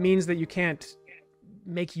 means that you can't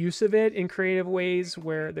make use of it in creative ways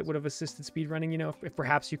where that would have assisted speedrunning, you know, if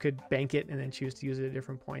perhaps you could bank it and then choose to use it at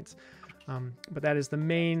different points. But that is the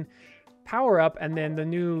main power up. And then the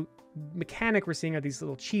new mechanic we're seeing are these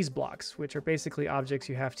little cheese blocks, which are basically objects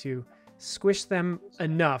you have to squish them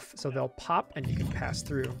enough so they'll pop and you can pass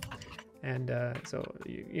through. And so,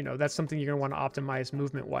 you know, that's something you're going to want to optimize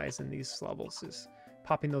movement-wise in these levels, is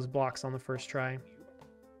popping those blocks on the first try.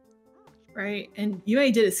 Right, and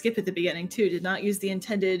Yuumayay did a skip at the beginning too. Did not use the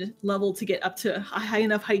intended level to get up to a high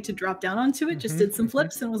enough height to drop down onto it. Just did some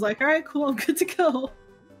flips and was like, all right, cool, I'm good to go.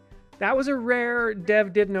 That was a rare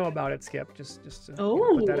Dev did know about it, Skip. Just to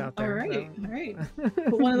put that out there. All right.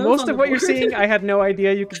 Most of what you're seeing, I had no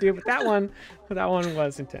idea you could do, but that one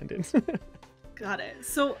was intended. Got it.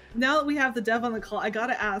 So now that we have the dev on the call, I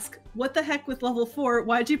gotta ask, what the heck with level 4?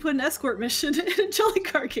 Why'd you put an escort mission in a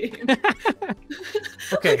JellyCar game?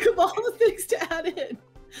 Okay. Like, of all the things to add in,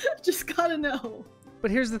 just gotta know. But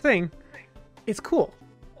here's the thing, it's cool,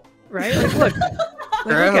 right? Like, look,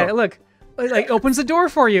 look at it. Look, like opens the door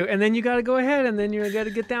for you, and then you got to go ahead, and then you got to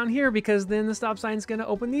get down here because then the stop sign's going to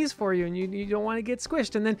open these for you, and you don't want to get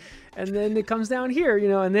squished, and then it comes down here, you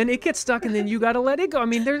know, and then it gets stuck, and then you got to let it go. I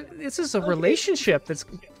mean, this is a relationship that's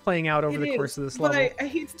playing out over the course of this level. But I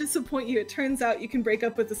hate to disappoint you. It turns out you can break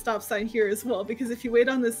up with the stop sign here as well, because if you wait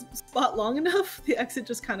on this spot long enough, the exit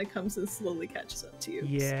just kind of comes and slowly catches up to you.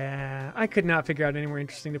 Yeah, I could not figure out anywhere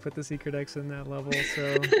interesting to put the secret exit in that level,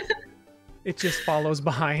 so it just follows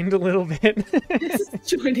behind a little bit. Just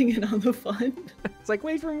joining in on the fun. It's like,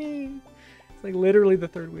 wait for me. It's like literally the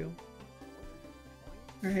third wheel.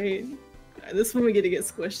 Right. This one we get to get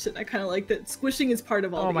squished, and I kind of like that squishing is part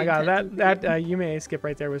of all. Oh my god, that Yuumayay skip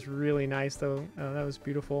right there was really nice, though. That was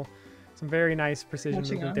beautiful. Some very nice precision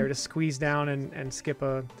movement there to squeeze down and skip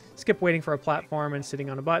waiting for a platform and sitting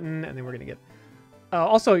on a button, and then we're gonna get.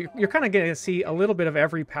 Also, you're kind of gonna see a little bit of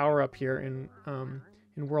every power up here in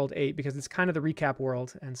World 8, because it's kind of the recap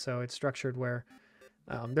world, and so it's structured where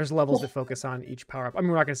there's levels that focus on each power up. I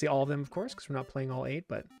mean, we're not going to see all of them, of course, because we're not playing all 8,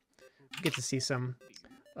 but we get to see some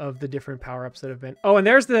of the different power ups that have been. Oh, and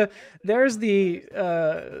there's the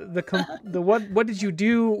what did you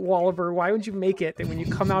do, Walliver? Why would you make it that when you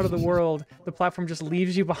come out of the world, the platform just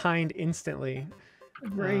leaves you behind instantly?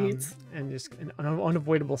 Right. And just an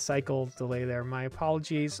unavoidable cycle delay there. My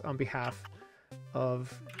apologies on behalf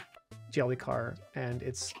of JellyCar and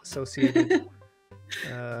its associated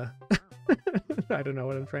I don't know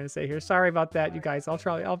what I'm trying to say here. Sorry about that, you guys.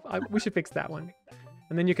 We should fix that one,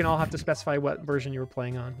 and then you can all have to specify what version you were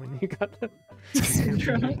playing on when you got the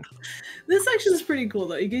This section is pretty cool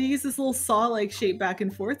though. You can use this little saw-like shape back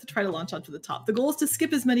and forth to try to launch onto the top. The goal is to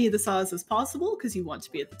skip as many of the saws as possible because you want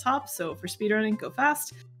to be at the top, so for speedrunning, go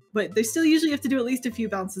fast. But they still usually have to do at least a few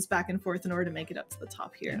bounces back and forth in order to make it up to the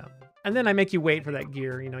top here. Yeah. And then I make you wait for that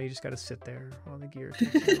gear. You know, you just got to sit there while the gear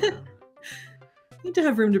takes you around. Need to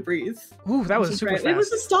have room to breathe. Ooh, that was super fast. It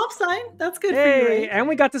was a stop sign. That's good hey, for you, right? And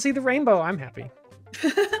we got to see the rainbow. I'm happy.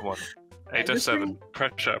 Come on. 8-7.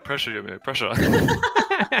 Pressure, Yuumayay, pressure.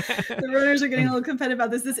 The runners are getting a little competitive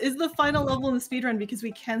about this. This is the final level in the speedrun because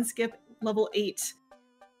we can skip level 8.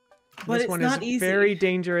 But this it's one not is easy. very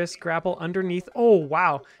dangerous. Grapple underneath. Oh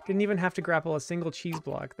wow! Didn't even have to grapple a single cheese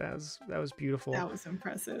block. That was beautiful. That was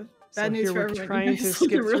impressive. So Bad news here for we're everyone. trying to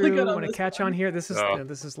skip really through. good I on want to this catch one. on here. This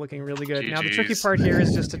is looking really good. Now the tricky GGs. part here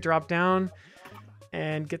is just to drop down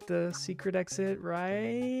and get the secret exit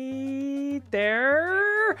right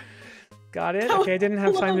there. Got it. Okay, I didn't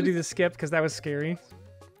have time to do the skip because that was scary.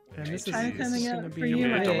 And this is Try coming going to up for be you,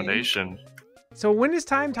 Yuumayay Yuumayay. domination. So when is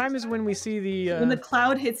time? Time is when we see the When the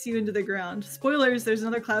cloud hits you into the ground. Spoilers, there's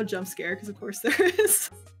another cloud jump scare, because of course there is.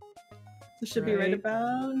 This should be right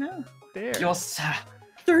about now. there.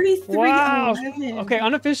 33. Wow. 11. Okay,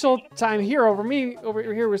 unofficial time here over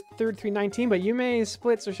here was 33:19, but Yuumayay's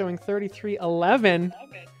splits are showing 33:11.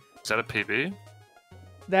 Is that a PB?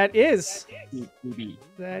 That is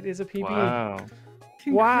a PB. Wow.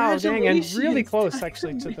 Wow, dang, and really Congratulations. close That's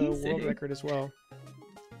actually to the world amazing. record as well.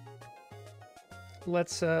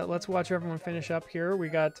 Let's watch everyone finish up here. We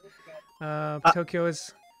got Tokyo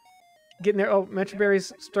is getting there. Oh, Metro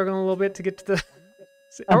Berry's struggling a little bit to get to the.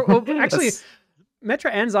 Actually,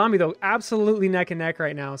 Metra and Zombie though absolutely neck and neck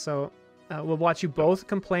right now. So we'll watch you both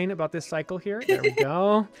complain about this cycle here. There we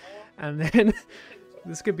go, and then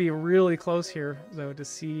this could be really close here though to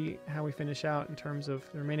see how we finish out in terms of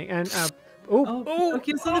the remaining. And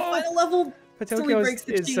Tokyo's on the final level. Tokyo breaks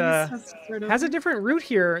the cheese. has a different route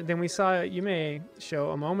here than we saw Yuumayay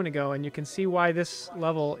show a moment ago, and you can see why this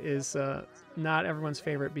level is not everyone's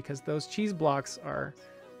favorite because those cheese blocks are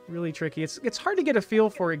really tricky. It's hard to get a feel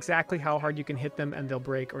for exactly how hard you can hit them and they'll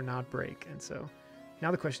break or not break, and so Now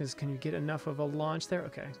the question is, can you get enough of a launch there?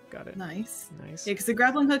 Okay, got it. Nice. Nice. Yeah, because the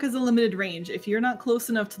grappling hook has a limited range. If you're not close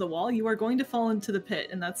enough to the wall, you are going to fall into the pit,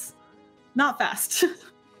 and that's not fast.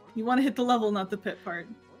 You want to hit the level, not the pit part.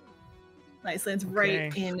 Nice, lands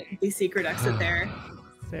right in the secret exit there.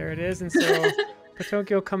 There it is, and so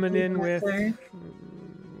Potokio coming in with... There.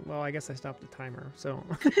 Well, I guess I stopped the timer, so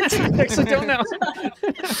I actually don't know.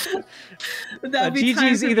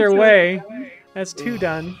 GG's either way. That's 2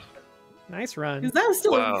 done. Nice run. Because that was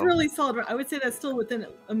still a really solid run. I would say that's still within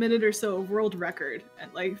a minute or so of world record.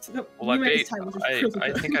 And like, well, I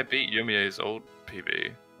think I beat Yuumayay's old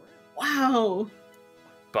PB. Wow.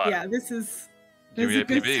 But yeah, this is Yuumayay a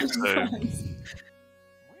good PB. So...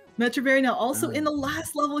 Metroberry now also in the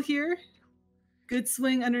last level here. Good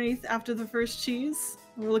swing underneath after the first cheese.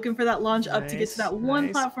 We're looking for that launch up to get to that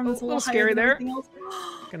one platform that's a little scary higher there. than else.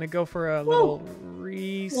 Gonna go for a little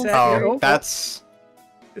reset. Oh, that's...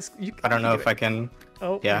 I don't know if I can...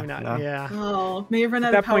 Oh, yeah, not. No. Yeah. Oh, may have run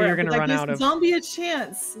out At of that power. point, you're gonna run out of... Zombie a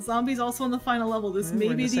chance. Zombie's also on the final level. This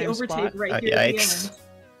may be the overtake right here at the end.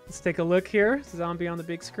 Let's take a look here. Zombie on the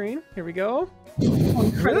big screen. Here we go. Oh,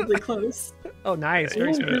 incredibly close. Oh, nice.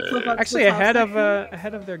 Very smooth. Actually, Actually, ahead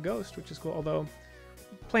of their ghost, which is cool. Although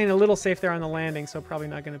playing a little safe there on the landing, so probably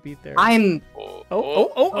not going to beat there. I'm not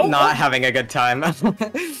oh. having a good time.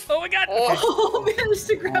 Oh my god! Oh, managed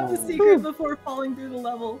to grab the secret before falling through the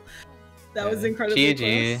level. That was incredibly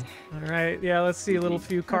close. All right, yeah. Let's see a little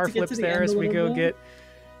few car flips there as we go get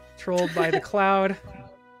trolled by the cloud.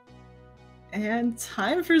 And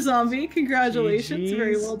time for Zombie. Congratulations. GGs.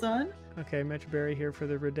 Very well done. Okay, Metroberry here for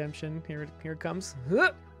the redemption. Here it comes.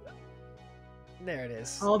 There it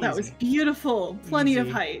is. Oh, that was beautiful. Plenty of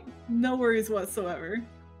height. No worries whatsoever.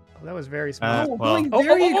 Oh, that was very smooth. Going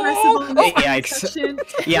very aggressive on the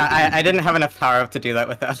Yikes. Yeah, I didn't have enough power up to do that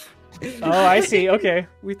with that. Oh, I see. Okay.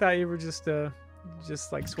 We thought you were just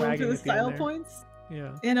like swagging for the at style end there. points.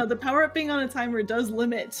 Yeah. You know, the power up being on a timer does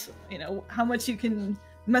limit, how much you can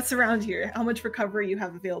mess around here, how much recovery you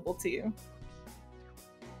have available to you.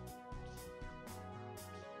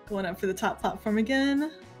 Going up for the top platform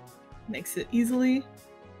again. Makes it easily.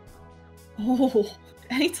 Oh,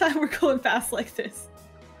 anytime we're going fast like this,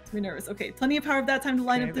 makes me nervous. Okay, plenty of power at that time to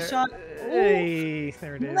line up the shot. Hey,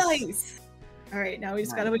 there it is. Nice. All right, now we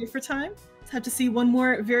just gotta wait for time. Let's have to see one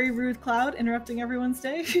more very rude cloud interrupting everyone's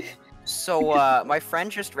day. So my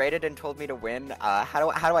friend just rated and told me to win. How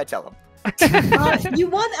do I tell him? You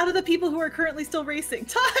won out of the people who are currently still racing.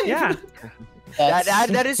 Time. Yeah.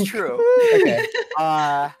 That is true. Okay.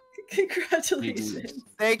 Congratulations.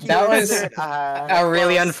 Thank you. That was a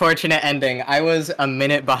really unfortunate ending. I was a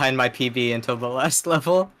minute behind my PB until the last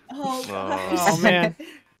level. Oh, oh man.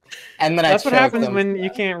 And then that's what happens when you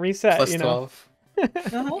can't reset. Plus 12.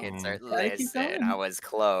 Listen, I was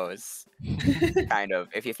close. Kind of,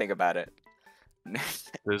 if you think about it.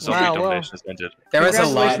 There's so many dominations ended. There was a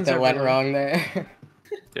lot that went wrong there.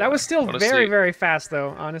 That was still very, very fast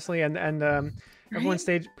though, honestly, and everyone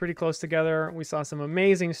stayed pretty close together. We saw some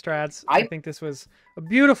amazing strats. I think this was a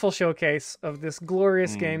beautiful showcase of this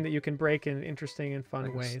glorious game that you can break in interesting and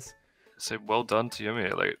fun ways. Say well done to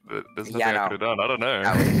Yuumayay. Like, there's nothing I could have done. I don't know.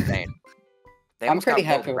 That was insane. I'm pretty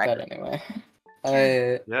happy with that anyway.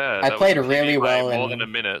 I that played was really well. More than a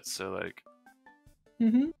minute, so like.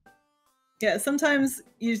 Yeah, sometimes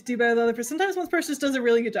you just do better than the other person. Sometimes one person just does a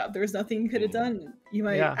really good job. There was nothing you could have done. You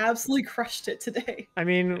might absolutely crushed it today. I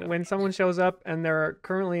mean, when someone shows up and they're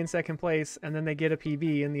currently in second place and then they get a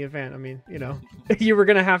PB in the event, I mean, you were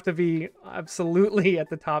gonna have to be absolutely at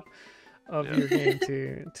the top of your game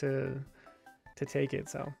to take it.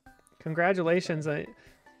 So, congratulations,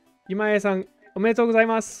 Yuumayay-san. おめでとうござい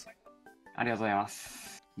ます。ありがとうございま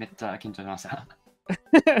す。めっちゃ緊張しました。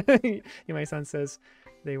Yuumayay-san says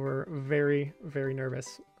they were very, very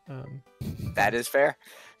nervous. That is fair.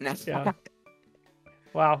 Yeah.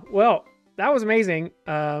 Wow. Well, that was amazing.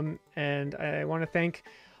 And I want to thank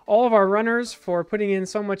all of our runners for putting in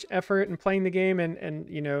so much effort and playing the game and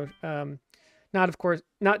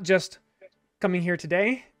not just coming here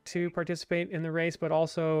today to participate in the race, but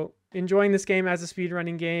also enjoying this game as a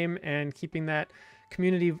speedrunning game and keeping that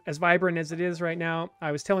community as vibrant as it is right now.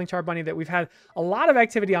 I was telling Charbunny that we've had a lot of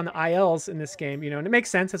activity on the ILs in this game, and it makes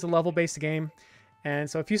sense. It's a level-based game. And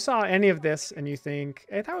so if you saw any of this and you think,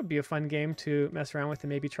 hey, that would be a fun game to mess around with and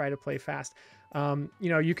maybe try to play fast,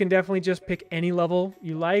 you can definitely just pick any level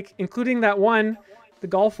you like, including that one, the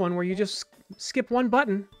golf one, where you just skip one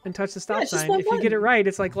button and touch the stop sign. If you get it right,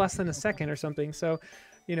 it's like less than a second or something. So,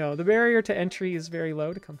 the barrier to entry is very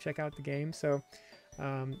low to come check out the game. So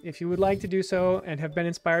if you would like to do so and have been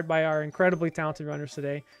inspired by our incredibly talented runners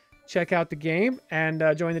today, check out the game and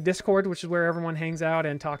join the Discord, which is where everyone hangs out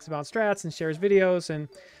and talks about strats and shares videos and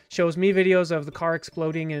shows me videos of the car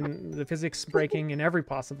exploding and the physics breaking in every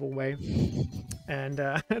possible way. And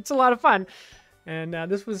it's a lot of fun. And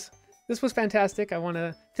this was fantastic. I want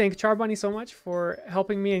to thank Charbunny so much for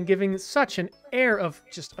helping me and giving such an air of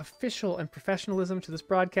just official and professionalism to this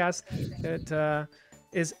broadcast that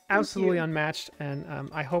is absolutely unmatched. And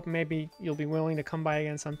I hope maybe you'll be willing to come by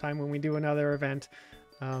again sometime when we do another event.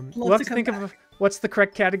 We'll have to think of what's the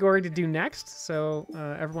correct category to do next. So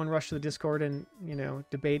everyone rush to the Discord and, you know,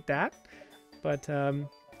 debate that. But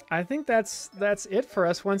I think that's it for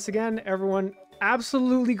us. Once again, everyone,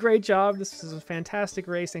 absolutely great job. This is a fantastic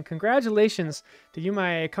race, and congratulations to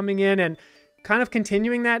Yuumayay coming in and kind of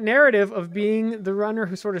continuing that narrative of being the runner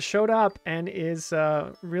who sort of showed up and is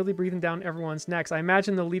really breathing down everyone's necks. I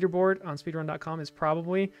imagine the leaderboard on speedrun.com is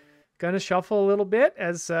probably going to shuffle a little bit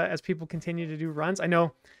as people continue to do runs. I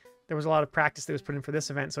know there was a lot of practice that was put in for this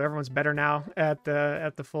event, so everyone's better now at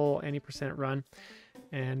the full any % run.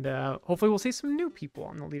 And hopefully we'll see some new people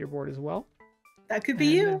on the leaderboard as well. That could be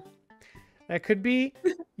you. That could be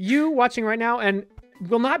you watching right now, and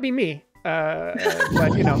will not be me.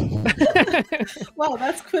 But you know. Wow,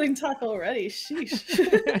 that's quitting talk already. Sheesh.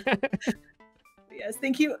 Yes,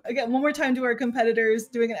 thank you again one more time to our competitors,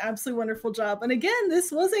 doing an absolutely wonderful job. And again,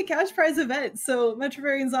 this was a cash prize event. So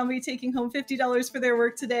Metrovari and Zombie taking home $50 for their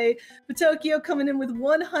work today. Tokyo coming in with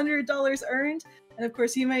 $100 earned. And of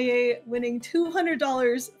course, Yuumayay winning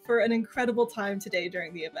 $200 for an incredible time today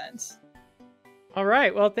during the event. All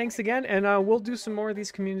right, well, thanks again. And we'll do some more of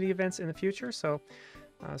these community events in the future. So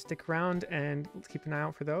stick around and keep an eye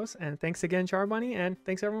out for those. And thanks again, Charbunny. And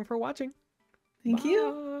thanks everyone for watching. Thank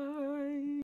you.